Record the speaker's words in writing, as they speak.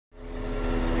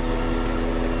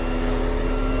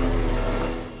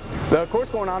The course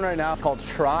going on right now is called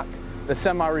TROC, the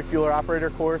Semi-Refueler Operator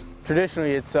course.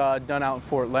 Traditionally it's done out in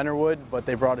Fort Leonard Wood, but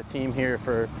they brought a team here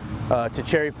to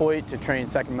Cherry Point to train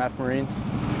II MEF Marines.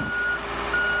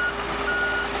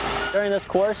 During this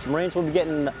course, Marines will be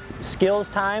getting skills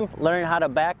time, learning how to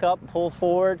back up, pull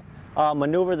forward,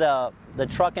 maneuver the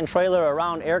truck and trailer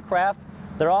around aircraft.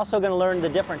 They're also going to learn the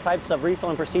different types of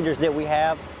refueling procedures that we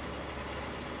have.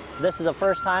 This is the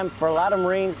first time for a lot of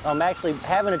Marines actually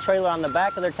having a trailer on the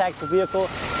back of their tactical vehicle.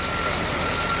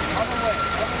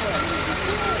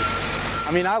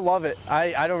 I mean, I love it.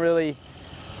 I don't really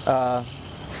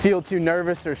feel too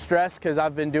nervous or stressed because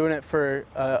I've been doing it for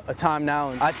a time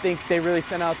now. And I think they really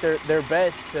sent out their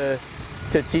best to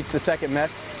teach the II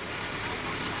MEF.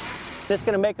 This is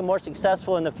going to make them more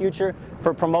successful in the future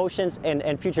for promotions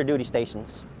and future duty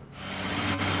stations.